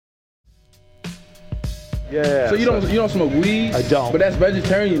Yeah. So you don't smoke weed? I don't. But that's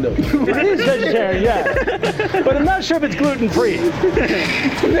vegetarian though. It is vegetarian, yeah. But I'm not sure if it's gluten-free.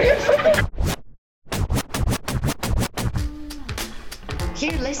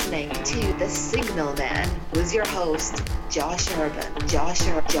 You're listening to The Signalman with your host, Josh Urban. Josh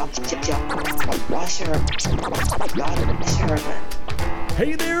Urban.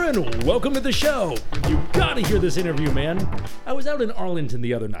 Hey there, and welcome to the show. You gotta hear this interview, man. I was out in Arlington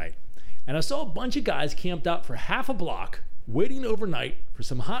the other night, and I saw a bunch of guys camped out for half a block, waiting overnight for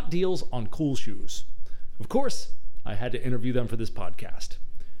some hot deals on cool shoes. Of course, I had to interview them for this podcast.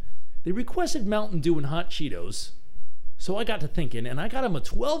 They requested Mountain Dew and hot Cheetos, so I got to thinking, and I got them a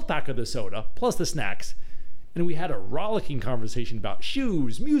 12-pack of the soda, plus the snacks, and we had a rollicking conversation about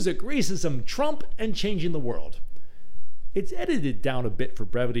shoes, music, racism, Trump, and changing the world. It's edited down a bit for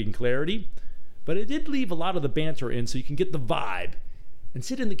brevity and clarity, but I did leave a lot of the banter in so you can get the vibe and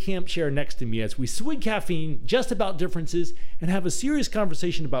sit in the camp chair next to me as we swig caffeine just about differences and have a serious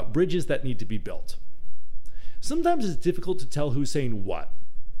conversation about bridges that need to be built. Sometimes it's difficult to tell who's saying what,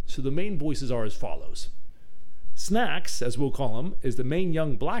 so the main voices are as follows. Snacks, as we'll call him, is the main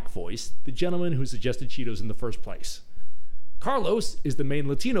young black voice, the gentleman who suggested Cheetos in the first place. Carlos is the main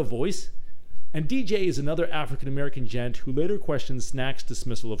Latino voice, and DJ is another African-American gent who later questions Snacks'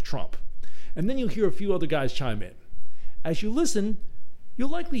 dismissal of Trump. And then you'll hear a few other guys chime in. As you listen, you'll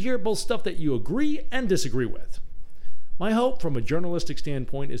likely hear both stuff that you agree and disagree with. My hope from a journalistic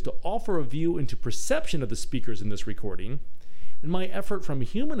standpoint is to offer a view into perception of the speakers in this recording, and my effort from a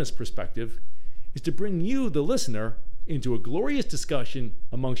humanist perspective is to bring you, the listener, into a glorious discussion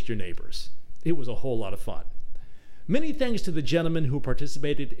amongst your neighbors. It was a whole lot of fun. Many thanks to the gentlemen who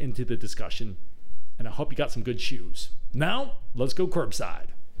participated into the discussion, and I hope you got some good shoes. Now, let's go curbside.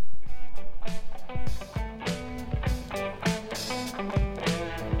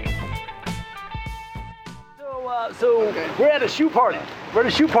 So we're at a shoe party. We're at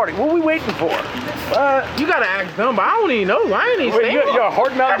a shoe party. What are we waiting for? You gotta ask them, but I don't even know. I ain't even saying. You're a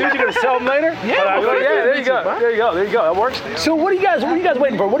hard Mountain Dew. You're gonna sell them later? Yeah. There you go. There you go. That works. So what are you guys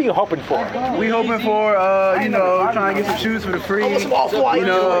waiting for? What are you hoping for? We hoping for, trying to get some shoes for the free,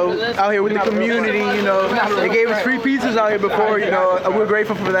 out here with the community, they gave us free pizzas out here before, we're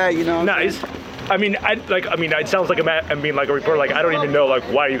grateful for that, Nice. It sounds like a reporter. Like, I don't even know,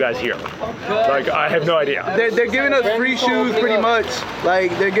 why are you guys here? I have no idea. They're giving us free shoes pretty much.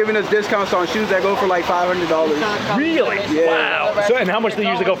 They're giving us discounts on shoes that go for $500. Really? Yeah. Wow. So, and how much do they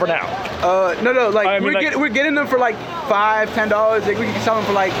usually go for now? We're getting them for $5, $10. We can sell them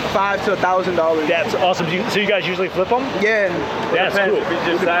for $5,000 to $1,000. That's awesome. So you guys usually flip them? Yeah. That's cool. If it's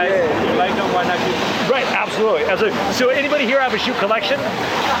just size, you like them, why not keep them? Right, absolutely. So anybody here have a shoe collection?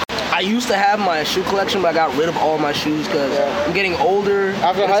 I used to have my shoe collection, but I got rid of all my shoes because I'm getting older.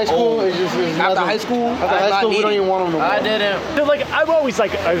 After high school, it's After high school, we don't even want them no more. I didn't. So I've always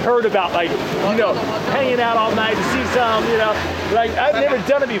I've heard about hanging out all night to see some, I've never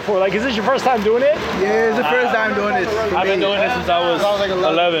done it before. Is this your first time doing it? Yeah, it's the first time doing this. I've been doing this since I was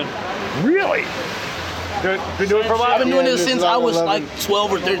 11. Really? Been doing it for a while? I've been doing this since I was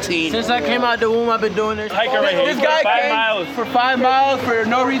 12 or 13. Since I came out the womb, I've been doing this. This guy came for 5 miles for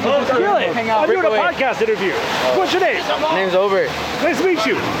no reason. Really? Hang out. I'm doing a podcast interview. What's your name? My name's Over. Nice to meet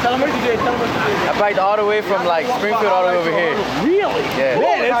you. Tell him what you did. I biked all the way from Springfield all the way over here. Really? Yeah.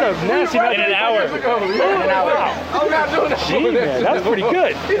 Man, it's a nasty In an hour. I'm not doing that. Gee, man, that's pretty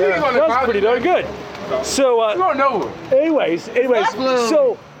good. That's pretty darn good. So, anyways,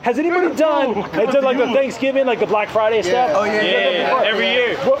 so has anybody done the Thanksgiving, the Black Friday stuff? Oh, yeah. Yeah, every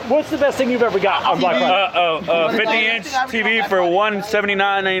year. What's the best thing you've ever got on Black Friday? 50-inch TV for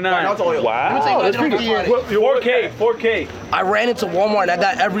 $179.99. Wow, that's pretty good. 4K. I ran into Walmart and I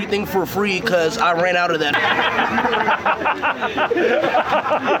got everything for free because I ran out of that.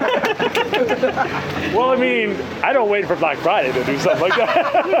 Well, I don't wait for Black Friday to do something like that.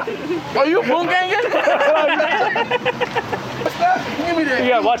 Are you a boom ganging? Give me that. You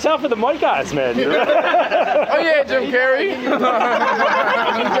gotta watch out for the mud guys, man. Oh yeah, Jim Carrey.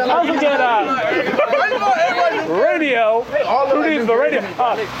 Don't forget radio. Who needs the radio?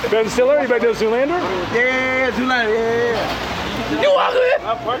 Ben Stiller. Anybody know Zoolander? Yeah, Zoolander. Yeah. You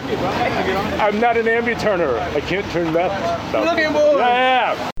I'm not an ambi-turner. I can't turn left. So. Looking boy.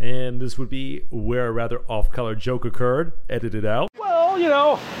 Yeah. And this would be where a rather off-color joke occurred. Edited out. Well,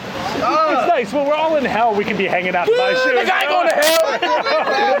 it's nice. When we're all in hell, we can be hanging out in my shoes. The guy going to hell.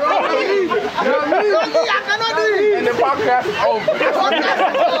 And the podcast is over.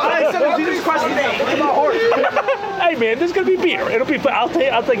 Jesus Christ, what about horse? Hey man, this is gonna be beer. It'll be. I'll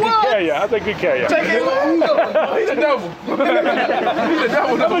take good care of you. I'll take good care of you. He's a devil. He's a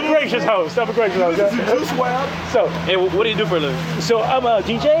devil. I'm a gracious host. So, Hey, what do you do for a living? so I'm a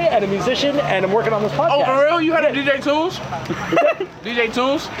DJ and a musician, and I'm working on this podcast. Oh, for real? You had a DJ Tunes? DJ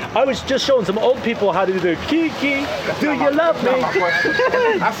Tunes? I was just showing some old people how to do the kiki. Do you love me?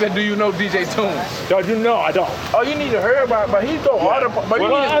 I said, do you know DJ Tunes? Don't you know? I don't. Oh, you need to hear about it, but he go harder. But you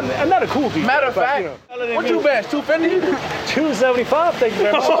Well, need I'm not a cool DJ. matter of but, fact, you know. what you best? 250? 275. Thank you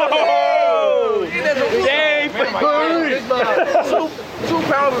very much. Oh! Yay! 2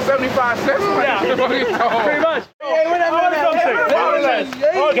 pounds and 75 cents. Yeah, pretty much.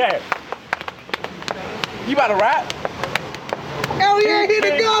 Okay. You about to rap? Hell yeah, hit the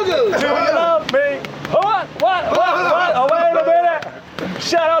go-go. Do you love me? What? Oh, wait a minute.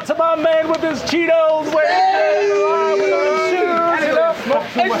 Shout out to my man with his Cheetos.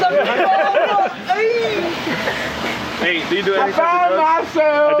 Hey, do you do anything? I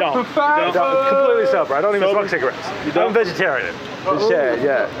I don't. Completely sober. I don't even smoke cigarettes. I'm vegetarian.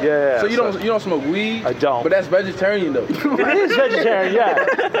 Yeah. So you don't smoke weed? I don't. But that's vegetarian though. It is vegetarian,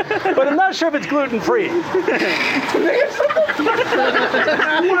 yeah. But I'm not sure if it's gluten free.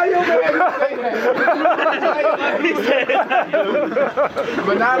 Why your man say that?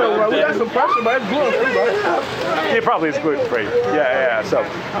 But now though, we got some pressure, but it's gluten free, bro. It probably is gluten free. Yeah. So,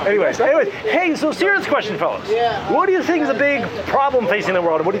 anyways, hey, so serious question, fellas. What do you think is a big problem facing the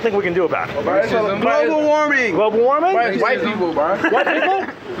world, and what do you think we can do about it? Global warming. Global warming? White people, bro. White people?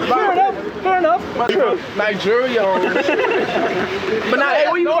 Fair enough. True. Nigeria. But now, hey,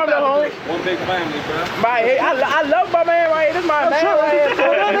 where you from, though, homie? One big family, bro. Hey, I love my man right here. This is my man right here.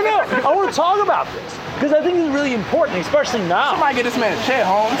 No. I want to talk about this because I think it's really important, especially now. Somebody get this man a chair,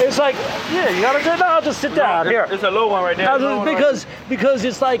 Holmes. It's like, yeah, you gotta do it. No, I'll just sit down here. It's a low one right there. Because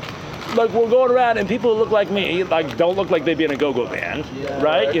it's like we're going around and people who look like me, like don't look like they'd be in a go-go band,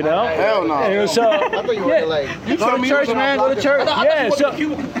 right? You know? Hell no. And so I thought you were like. You go to church, man. Go to church. yeah,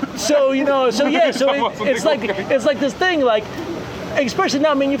 so it's like this thing, like, especially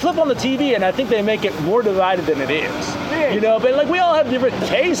now. I mean, you flip on the TV, and I think they make it more divided than it is. You know, but like we all have different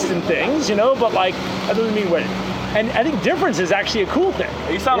tastes and things, you know. But like that doesn't mean we're. And I think difference is actually a cool thing.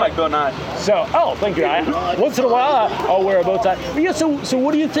 You sound like Bill Nye. So, thank you. Once in a while, I'll wear a bow tie. But yeah, so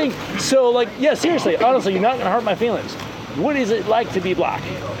what do you think? So, like, yeah, seriously, honestly, you're not gonna hurt my feelings. What is it like to be black?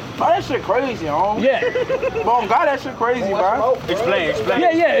 Oh, that shit crazy, homie. Yeah. Bro, God, that shit crazy, bro. Explain.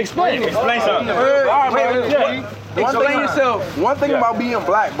 Yeah, explain. Explain something. All right, man. Yeah. Explain yourself. One thing about being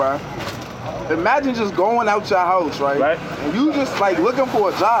black, bro. Imagine just going out your house, right? And you just like looking for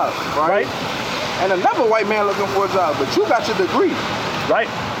a job, right? And another white man looking for a job, but you got your degree. Right.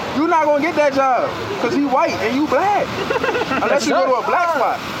 You're not gonna get that job because he white and you black. Unless you go to a black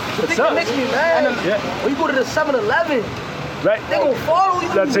spot. The thing that makes me mad, when you go to the 7-Eleven, Right. they gonna follow you.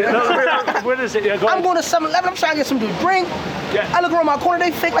 That's it. No, what is it? Yeah, go I'm ahead. going to 7-Eleven, I'm trying to get something to drink. Yeah. I look around my corner,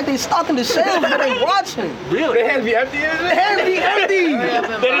 they fake like they stocking the shelves, but they watching. Really? They hands be empty, is The hands be empty.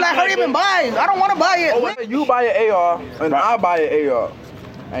 Like, hurry up and buy it. I don't want to buy it. You buy an AR and I buy an AR.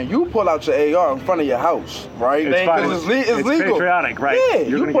 And you pull out your AR in front of your house, right? It's fine. It's legal. Patriotic, right? Yeah, You're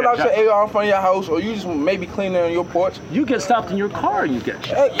you gonna pull get out shot. your AR in front of your house, or you just maybe clean it on your porch. You get stopped in your car and you get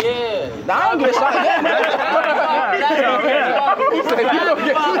shot. Nah, I don't get shot yet, man.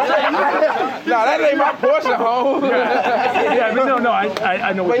 Nah, that ain't my portion, home. Yeah, but no,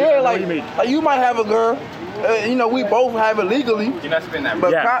 I know what, But yeah, what you mean. like you might have a girl. You know, we both have it legally. You're not spending that.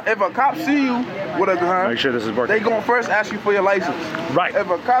 But Yeah. if a cop see you with a gun, Make sure this is working. they gonna first ask you for your license. Right. If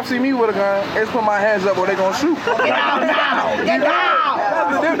a cop see me with a gun, it's put my hands up or they gonna shoot. Get out now. Get out.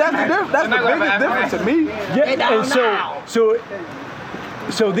 That's the biggest difference to me. Yeah,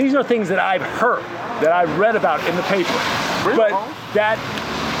 and so these are things that I've heard, that I've read about in the paper. But that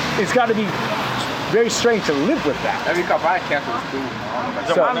it's got to be very strange to live with that. Every cop I cancel is cool.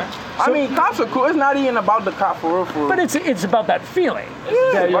 I mean, cops are cool. It's not even about the cop for real. But it's about that feeling.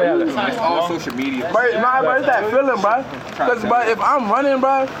 It's all social media. But it's that feeling, bro. Because if I'm running,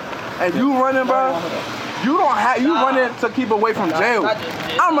 bro, and you running, bro, you running to keep away from jail.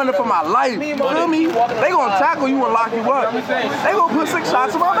 I'm running for my life. You feel me? They gonna tackle you and lock you up. They gonna put 6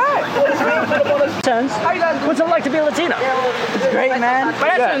 shots in my back. What's it like to be a Latino? It's great, man.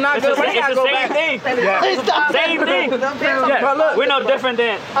 But that's not good. But they gotta go back. Same thing. But look, We're no different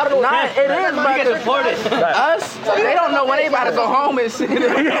than. it is, but We get deported. us, they don't know when they about to go home and shit.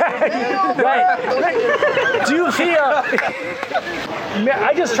 Right. Do you feel? Man,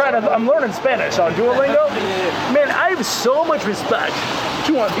 I'm learning Spanish on Duolingo. Man, I have so much respect.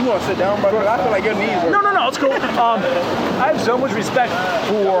 You want to sit down, bro? I feel like your knees hurt. No, it's cool. I have so much respect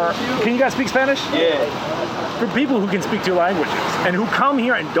for. Can you guys speak Spanish? Yeah. for people who can speak two languages and who come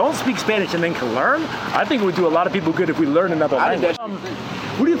here and don't speak Spanish and then can learn, I think it would do a lot of people good if we learn another language.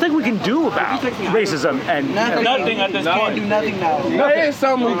 What do you think we can do about racism and Nothing at this point. Do nothing now. There is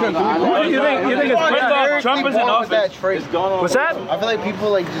something we can do. you think it's Trump is in office. what's that? I feel like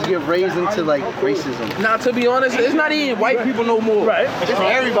people like just get raised into like racism. Now, to be honest, it's not even white people no more. Right. It's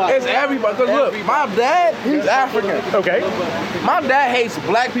everybody. It's everybody. Because look, my dad, he's African. Okay. My dad hates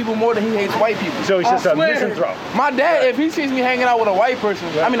black people more than he hates white people. So he's just I a swear. misanthrope. My dad, if he sees me hanging out with a white person,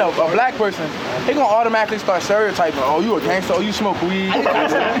 I mean a black person, he gonna automatically start stereotyping. Oh, you a gangster? Oh, you smoke weed?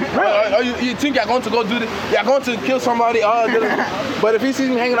 Oh, you think you're going to go do this? You're going to kill somebody? But if he sees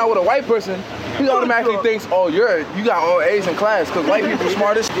me hanging out with a white person, he automatically thinks, oh, you got all A's in class because white people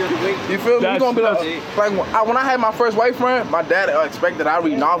smartest. You feel me? You gonna be like when I had my first white friend, my dad expected I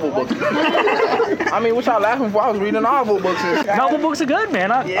read novel books. I mean, what y'all laughing for? I was reading novel books. Novel books are good,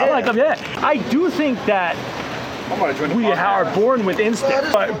 man. I like them. Yeah. I do think that we are born with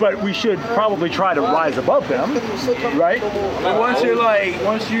instincts, but we should probably try to rise above them, right? But once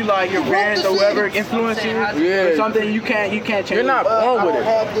you like your parents or whoever influence you with something, you can't change. You're not born with it.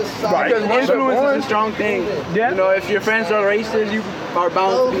 Right. Because influence is a strong thing. Yeah. You know, if your friends are racist, you are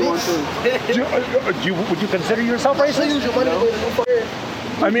bound to be one too. Would you consider yourself racist?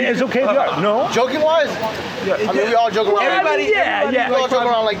 I mean, it's okay to no. Joking wise, I mean, we all joke around. Everybody, We all joke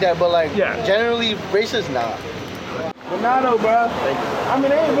around like that, but like generally racist, nah. But now though, bro, I mean,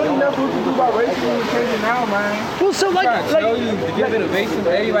 there ain't really nothing we can do about racism and changing now, man. Well, so like if you're innovation,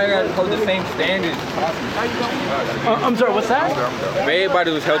 everybody got to hold the same standards. I'm sorry, what's that? If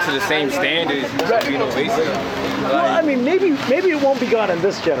everybody was held to the same standards, it'd be innovation. Well, I mean, maybe it won't be gone in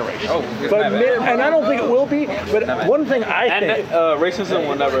this generation. Oh, but and I don't think it will be. But one thing I think Racism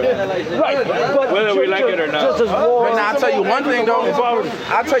will never end. right, but Whether we like it or not. Just as war. But now I'll tell you one thing though.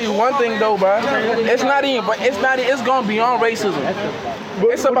 I'll tell you one thing though, bro. It's going beyond racism.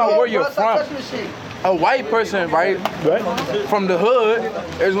 It's about where you're from. A white person, right, from the hood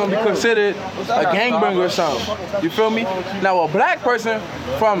is gonna be considered a gangbanger or something. You feel me? Now a black person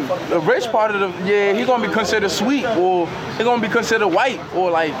from the rich part of he's gonna be considered sweet, or he's gonna be considered white,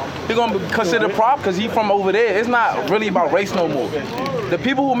 or like he's gonna be considered prop because he's from over there. It's not really about race no more. The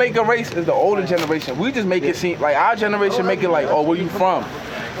people who make a race is the older generation. We just make it seem like our generation make it like, oh, where you from?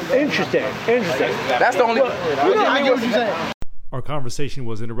 Interesting. That's the only. I get what you're saying. Our conversation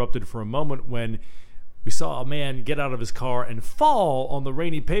was interrupted for a moment when we saw a man get out of his car and fall on the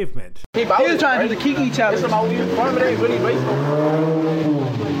rainy pavement. He was trying to do the Kiki challenge. It's about where you from. It ain't really racist.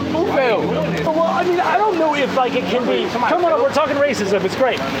 Who failed? Well, I mean, I don't know if like it can be. Come on, we're talking racism. It's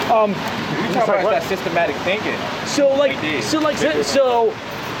great. We talk about that systematic thinking. So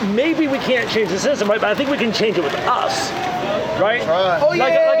maybe we can't change the system, right? But I think we can change it with us, right? Oh yeah.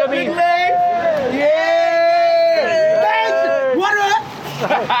 Like I mean, What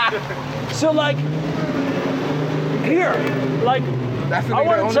up? so like here, like I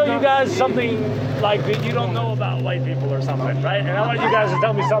want to tell you guys something like that you don't know about white people or something, right? And I want you guys to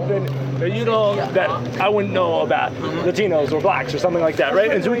tell me something that you know that I wouldn't know about Latinos or blacks or something like that,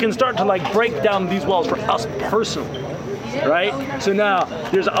 right? And so we can start to like break down these walls for us personally. Right? So now,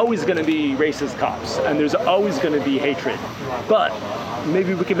 there's always going to be racist cops, and there's always going to be hatred. But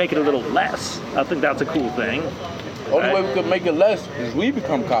maybe we can make it a little less. I think that's a cool thing. Only way we could make it less is we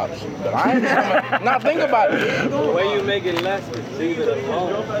become cops. But I ain't becoming, now think about it. The way you make it less is leave it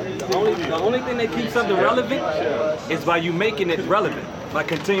alone. The only thing that keeps something relevant is by you making it relevant, by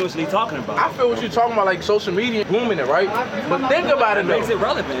continuously talking about it. I feel what you're talking about, like social media booming it, right? But think about it though. It makes it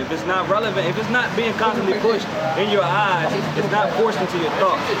relevant. If it's not relevant, if it's not being constantly pushed in your eyes, it's not forced into your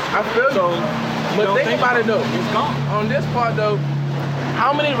thoughts. I feel so. But think about it though. It's gone. On this part though,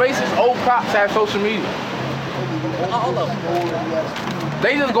 how many racist old cops have social media? All of them.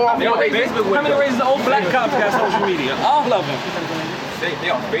 They just go off what they Facebook. How many racist old black cops got social media? All of them. They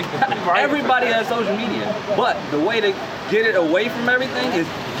on Facebook. Everybody has social media, but the way to get it away from everything is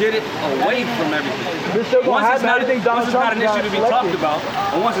get it away from everything. Once it's not an issue to be talked about,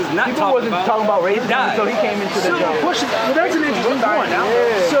 and once it's not talked about, talking about racism, so he came into the job. Well, that's an interesting point.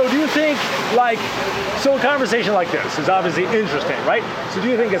 So do you think, so a conversation like this is obviously interesting, right? So do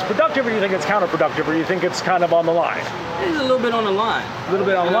you think it's productive, or do you think it's counterproductive, or do you think it's kind of on the line? It's a little bit on the line. A little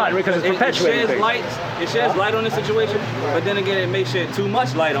bit on the line, because it's perpetuating things. It sheds light on the situation, but then again, it may shed too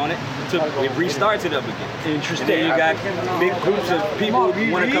much light on it, it restarts it up again. Interesting. And then you got big groups of people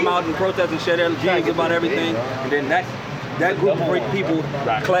who want to come out and protest and share their views about everything, and then that group of people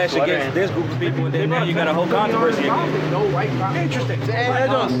clash against this group of people, and then now you got a whole controversy again. Interesting. Right.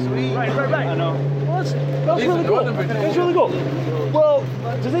 I know. Well, was really cool. It was really cool. Well,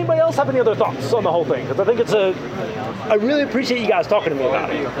 does anybody else have any other thoughts on the whole thing? Because I think I really appreciate you guys talking to me about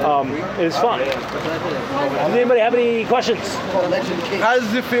it. It's fun. Does anybody have any questions? How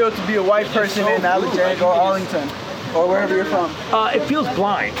does it feel to be a white person in Alexandria or Arlington? Or wherever you're from? It feels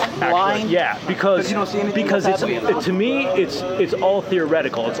blind. Actually. Blind? Yeah, because you don't see anything to me it's all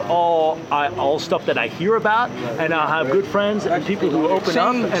theoretical. It's all stuff that I hear about, and I have good friends and people who open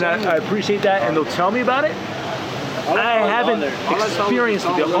up, and I appreciate that, and they'll tell me about it. I haven't experienced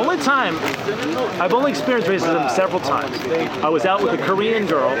it. The only time I've only experienced racism several times. I was out with a Korean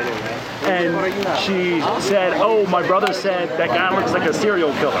girl, and she said, "Oh, my brother said that guy looks like a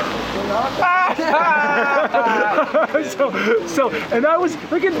serial killer." so, and I was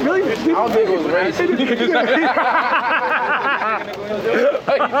looking really. I don't think it was racist.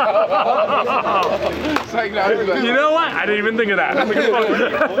 You know what? I didn't even think of that. Maybe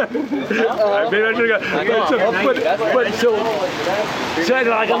I should have. But so like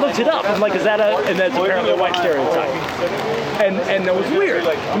I looked it up. I'm like, is that and that's apparently a white stereotype. And that was weird.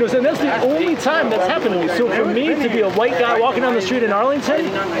 You know, so that's the only time that's happened to me. So for me to be a white guy walking down the street in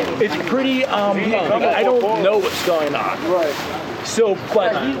Arlington, it's pretty. I don't know what's going on. Right. So,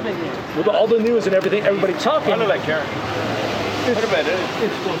 but with all the news and everything, everybody talking. I know that, Karen. It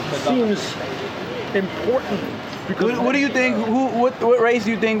seems important. Because what do you think? What race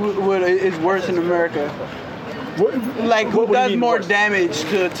do you think is worse in America? Who does more damage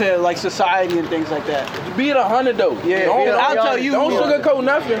to like society and things like that? Be it 100 though. Yeah, I'll tell you. Don't sugarcoat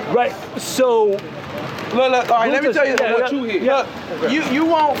nothing. Right. So. Look, all right, let me tell you what you hear. Look, you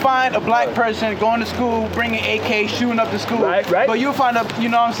won't find a black person going to school, bringing AK, shooting up the school. Right. But you'll find you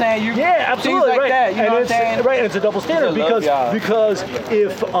know what I'm saying? Absolutely. Things like that, you know what I'm saying? Right, and it's a double standard because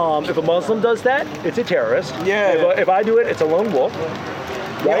if a Muslim does that, it's a terrorist. Yeah. If I do it, it's a lone wolf.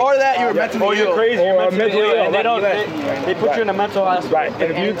 Right? Or that you're mentally ill. Or you're crazy. Or mentally ill. They put you in a mental hospital. Right.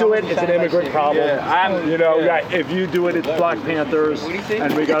 And if you do it, it's an immigrant problem. Right. If you do it, it's Black Panthers,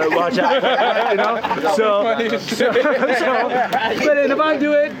 and we gotta watch out. You know. But if I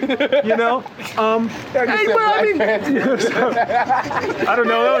do it, you know, I don't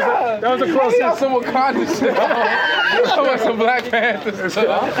know. That was the closest. Some Wakanda shit. I want some Black Panthers.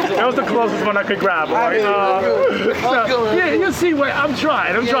 That was the closest one I could grab. Yeah, you see what I'm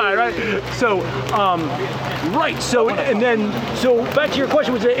trying. Right? So, so back to your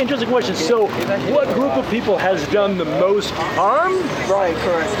question, which is an interesting question. So, what group of people has done the most harm? Right,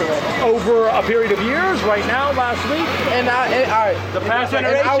 correct. Over a period of years, right now, last week? All right, the past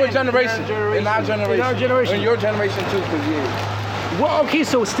generation. In our generation. In your generation too, because Well, okay,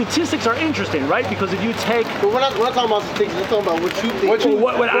 so statistics are interesting, right? Because if you take... But we're not talking about statistics, we're talking about what you think.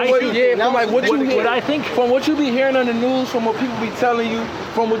 What I think. From what you be hearing on the news, from what people be telling you,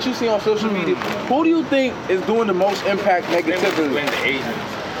 from what you see on social media, who do you think is doing the most impact negatively?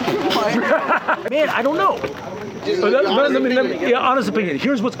 Man, I don't know. Honest opinion.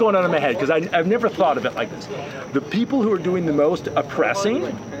 Here's what's going on in my head, because I've never thought of it like this. The people who are doing the most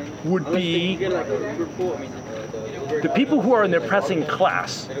oppressing would be... The people who are in the oppressing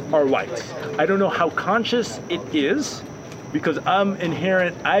class are whites. I don't know how conscious it is, because I've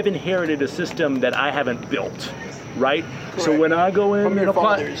inherited a system that I haven't built, right? Correct. So when I go in and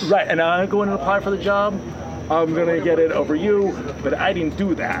apply, for the job, I'm gonna get it over you, but I didn't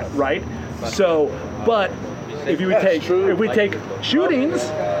do that, right? So, but if we take shootings,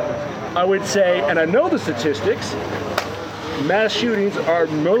 I would say, and I know the statistics. Mass shootings are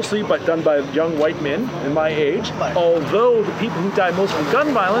mostly done by young white men in my age, although the people who die most from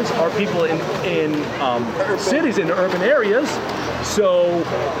gun violence are people in cities, in urban areas. So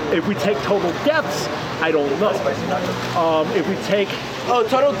if we take total deaths, I don't know. If we take... Oh,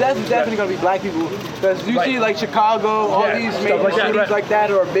 total deaths is definitely going to be black people. Because you see like Chicago, all these major cities like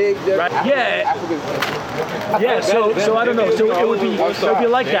that are big. Right. Yeah. Yeah, so I don't know. So it would be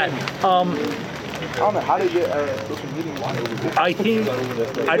like that. I don't know how they get social media.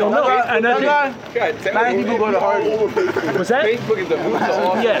 I don't know. And I think many people go to Harvard. Was that? Facebook is the move to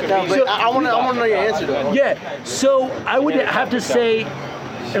all. Yeah. So, I want to know your answer though. Yeah. So I would have to say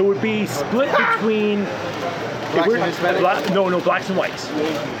it would be split between blacks and whites.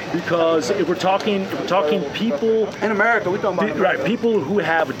 Because if we're talking people in America, we're talking about right, people who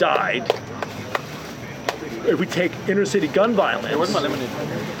have died. If we take inner city gun violence,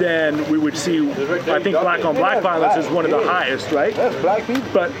 then we would see, I think black on black violence is one of the highest, right? That's black people.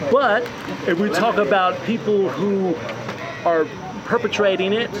 But if we talk about people who are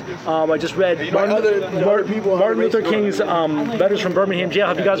perpetrating it, I just read Martin Luther King's Letters from Birmingham Jail.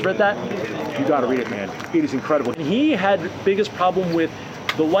 Have you guys read that? You gotta read it, man. It is incredible. He had the biggest problem with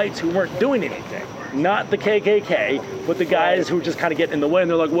the whites who weren't doing anything. Not the KKK, but the guys who were just kind of getting in the way,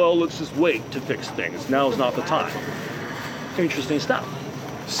 and they're like, well, let's just wait to fix things. Now's not the time. Interesting stuff.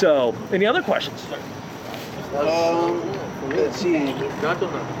 So, any other questions? Let's see.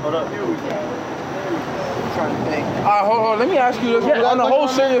 Hold up. I'm trying to think. All right, hold on. Let me ask you this. Yeah. On a whole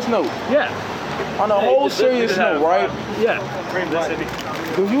serious note. Yeah. On a whole serious note, right? Yeah.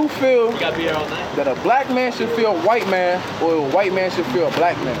 Do you feel that a black man should feel a white man, or a white man should feel a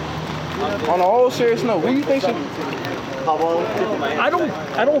black man? On a whole serious note, who do you think should? I don't.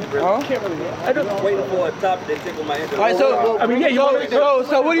 Huh? I don't. Waiting for a top that tickle my interest. All right, so I mean, yeah.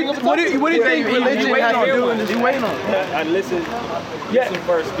 so what do you think religion has to do in this? You waiting on? I listen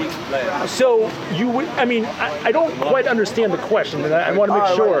first, speak last. So you would. I mean, I don't quite understand the question, and I want to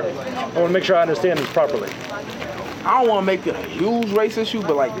make sure. I want to make sure I understand this properly. I don't want to make it a huge race issue,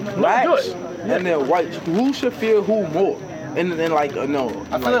 but like blacks and then whites, who should feel who more? And then like no.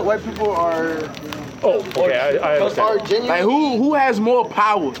 I feel like white people are. Oh, okay, I understand. Are genuine. Like who has more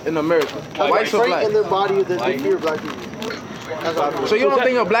power in America? Whites or blacks? In their body that they fear black people. That's how I feel. So you don't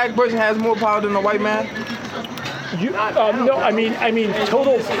think a black person has more power than a white man? No, I mean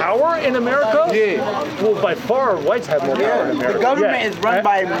total power in America. Yeah. Well, by far, whites have more power in America. The government is run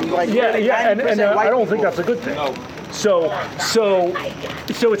by like and I don't think people. that's a good thing. So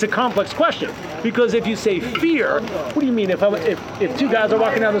it's a complex question, because if you say fear, what do you mean? If two guys are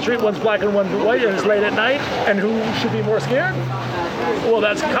walking down the street, one's black and one's white, and it's late at night, and who should be more scared? Well,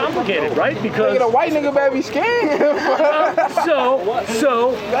 that's complicated, right? Because a white nigga better be scared.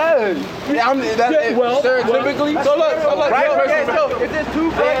 Stereotypically. So look, Right if there's two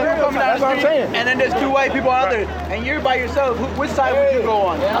black people coming down the street, and then there's two white people out there, and you're by yourself, which side would you go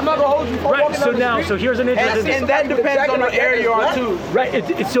on? I'm not gonna hold you. Right. So here's an interesting. And that depends on the area you're on too. Right. It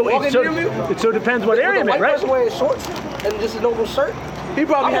depends what area, White right? person wearing shorts and just a normal shirt. He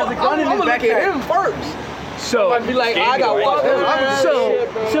probably has a gun in his back. Him first. So I'd be like, I got one.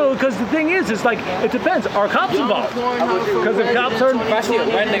 So because the thing is, it's like it depends. Are cops involved? Because if cops are, If I see a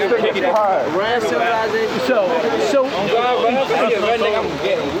red nigga picking it up, so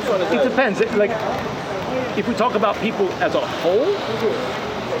it depends. Like if we talk about people as a whole,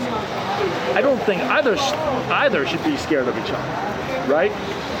 I don't think either should be scared of each other, right?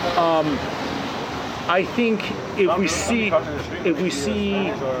 I think if we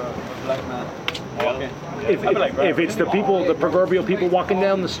see if it's the proverbial people walking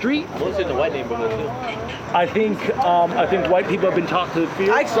down the street, I think white people have been taught to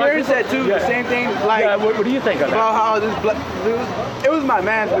fear. I experienced that too. Yeah. The same thing. Like, what do you think of about that? how it was my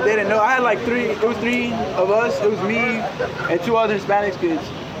man, but they didn't know. I had like three of us. It was me and two other Hispanic kids,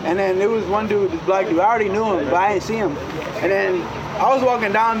 and then there was one dude, this black dude. I already knew him, but I didn't see him. And then I was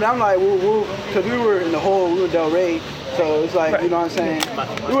walking down, and I'm like, because we were in the hole, we were Del Rey. So it's like, you know what I'm saying?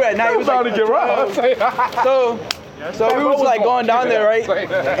 We were at night. It was like, get robbed. So we was like going down there, right?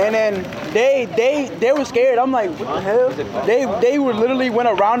 And then they were scared. I'm like, what the hell? They were literally went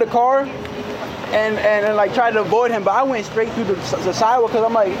around the car and like tried to avoid him, but I went straight through the sidewalk because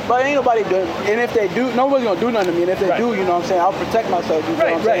I'm like, but ain't nobody doing. And if they do, nobody's gonna do nothing to me. And if they do, you know what I'm saying? I'll protect myself. You know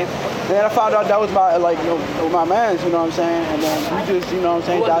what I'm saying? And then I found out that was my my man's. You know what I'm saying? And then we just, you know what I'm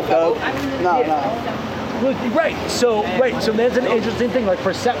saying? Got up. Nah. Right. So that's an interesting thing, like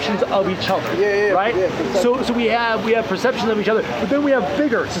perceptions of each other. Yeah. Right. Yeah, so we have perceptions of each other, but then we have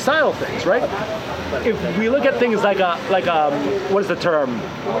bigger societal things, right? If we look at things like what is the term?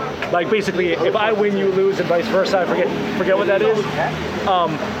 Like basically, if I win, you lose, and vice versa. I forget what that is.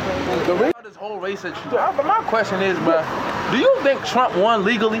 This whole race issue. But my question is, bro, do you think Trump won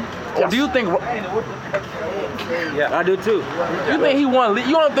legally, or do you think? yeah, I do too. You think he won?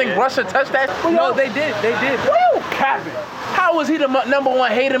 You don't think Russia touched that? No, they did. Woo, capping. How was he the number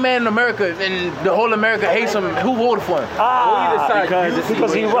one hated man in America, and the whole America hates him? Who voted for him?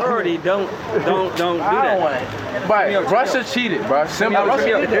 Because he already don't do that. But Russia cheated, bro. Simple. Russia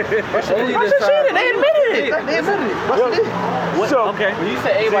cheated. They admitted it. Okay. When you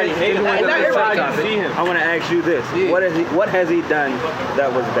say everybody hated him, I want to ask you this: what has he done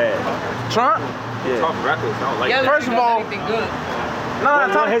that was bad? Trump? Yeah. First of all,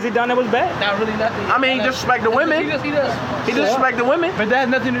 what has he done that was bad? Not really nothing. I mean, he disrespected women. He does. He disrespected women. But that has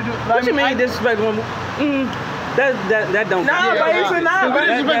nothing to do. What you mean disrespect women? That don't.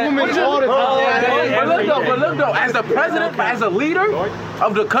 But look though, as the president, as a leader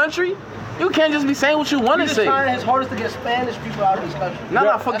of the country, you can't just be saying what you want to say. He's trying his hardest to get Spanish people out of this country.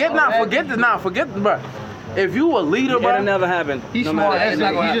 Forget this, bro. if you a leader, bro, it'll never happen. He's no smart. matter.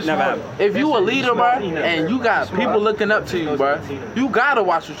 That's Never happen. if you a leader, bro, and you got people looking up to you, bro, you gotta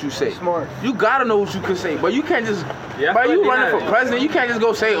watch what you say. Smart. You gotta know what you can say, but you can't just, Yeah, bro, you yeah. running for president, you can't just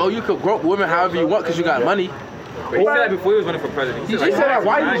go say, oh, you could grope women however you want because you got money. But he said that before he was running for president. He said that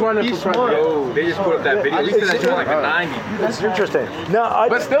while he was running for president. Yo, they just put up that video. He said that shit in like the 90s. That's interesting. No,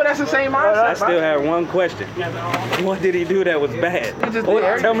 But still, that's the same mindset. I still have one question. What did he do that was bad?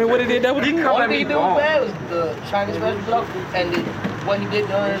 Tell me what he did that was bad. What he did bad was the Chinese president and what he did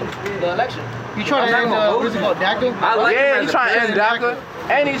during the election. You trying to end, what's it called, DACA? Yeah, he's trying to end DACA.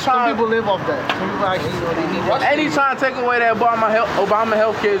 And he's Some trying, people live off that. Some people actually, and he's trying to take away that Obama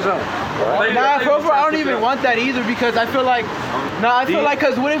health care zone. Nah, for I don't even want that either because I feel like,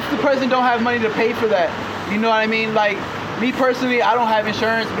 because what if the president don't have money to pay for that? You know what I mean? Like, me personally, I don't have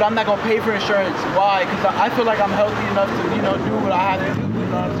insurance, but I'm not gonna pay for insurance. Why? Because I feel like I'm healthy enough to, do what I have to do. You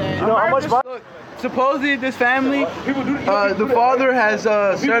know what I'm saying? You know how much Look, supposedly this family, the father has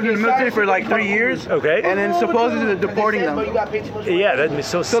served in the military for like 3 years. Okay. And then supposedly they're deporting them. Yeah, that'd be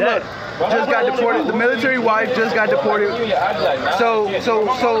so So sad. look, just got deported. The military wife just got deported. So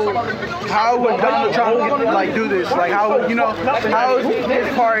how would Donald Trump do this? Like how is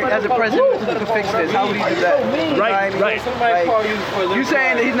his part as a president to fix this? How would he do that? You know what I mean? Right. Like, you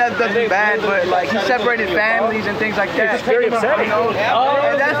saying that he's not nothing bad, but like he separated families and things like that. It's very upsetting.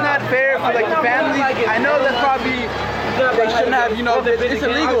 And that's not fair for like the families. I know that's probably they shouldn't have. It's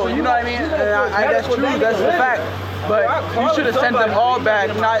illegal. You know what I mean? And that's true. That's the fact. But you should have sent them all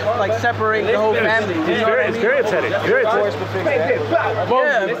back, not like separate the whole family. You know what I mean? It's very upsetting. Very upsetting.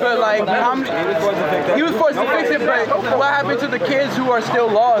 Yeah, but like he was forced to fix it. But what happened to the kids who are still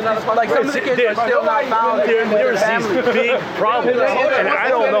lost? Like some of the kids are still not found. There's these big problems, and I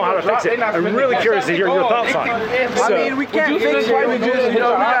don't know how to fix it. I'm really curious to hear your thoughts on it. I mean, we can't fix it. We just, we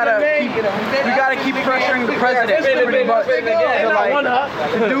gotta keep pressuring the president pretty much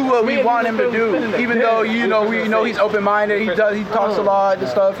to do what we want him to do. Even though we know he's open-minded. He talks a lot and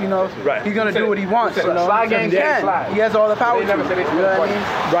stuff. Right. He's gonna do what he wants. He has all the power. You know what I mean?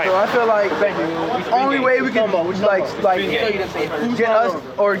 Right. So I feel like the only way we can get us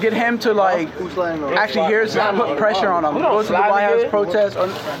or get him to actually hear us put pressure on him. Go to the White House, protest, or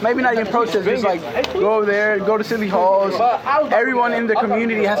maybe not even protest. Just go over there, go to city halls. Everyone in the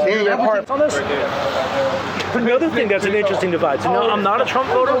community has to do their part. On this, another thing that's an interesting divide. So I'm not a Trump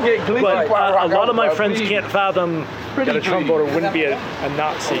voter, but a lot of my friends can't fathom that a Trump voter wouldn't be a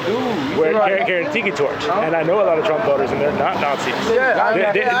Nazi carrying a tiki torch. And I know a lot of Trump voters, and they're not Nazis.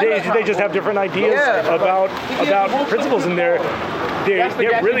 They just have different ideas about principles in there.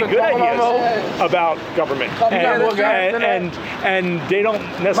 They're really good ideas about government, and they don't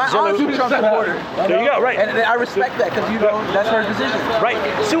necessarily. My aunt's a Trump supporter. There you go, right? And I respect that because that's her decision. Right.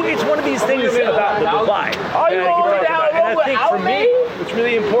 So it's one of these things about the divide. And I think for me, it's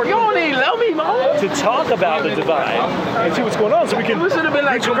really important to talk about the divide and see what's going on so we can reach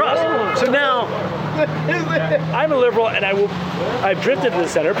across. So now, I'm a liberal, and I've drifted to the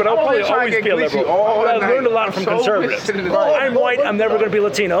center, but I'll probably always be a liberal. I've learned a lot from conservatives. I'm white, I'm never going to be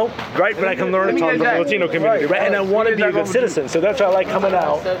Latino, right? But I can learn a ton from the Latino community, right? And I want to be a good citizen, so that's why I like coming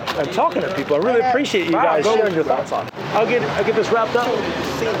out and talking to people. I really appreciate you guys sharing your thoughts on it. I'll get this wrapped up.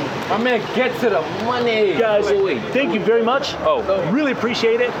 I'm gonna get to the money. Guys, thank you very much. Really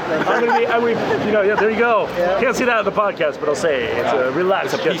appreciate it. There you go. Can't see that on the podcast, but I'll say it's a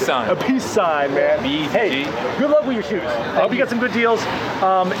relax. It's a peace sign. A peace sign, man. Hey, good luck with your shoes. I hope you get some good deals.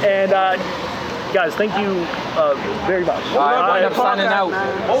 Guys, thank you very much. I'm signing out.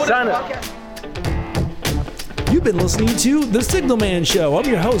 Signing out. You've been listening to The Signalman Show. I'm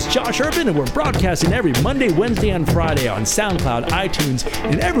your host, Josh Urban, and we're broadcasting every Monday, Wednesday, and Friday on SoundCloud, iTunes,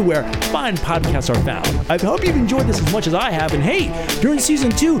 and everywhere fine podcasts are found. I hope you've enjoyed this as much as I have, and hey, during Season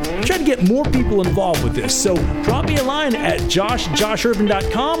 2, I'm trying to get more people involved with this, so drop me a line at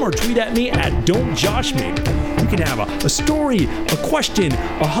joshurban.com or tweet at me at don'tjoshme. You can have a story, a question,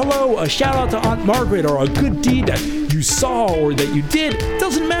 a hello, a shout out to Aunt Margaret, or a good deed that you saw or that you did.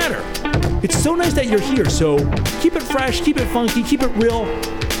 Doesn't matter. It's so nice that you're here, so keep it fresh, keep it funky, keep it real,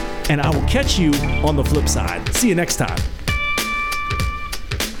 and I will catch you on the flip side. See you next time.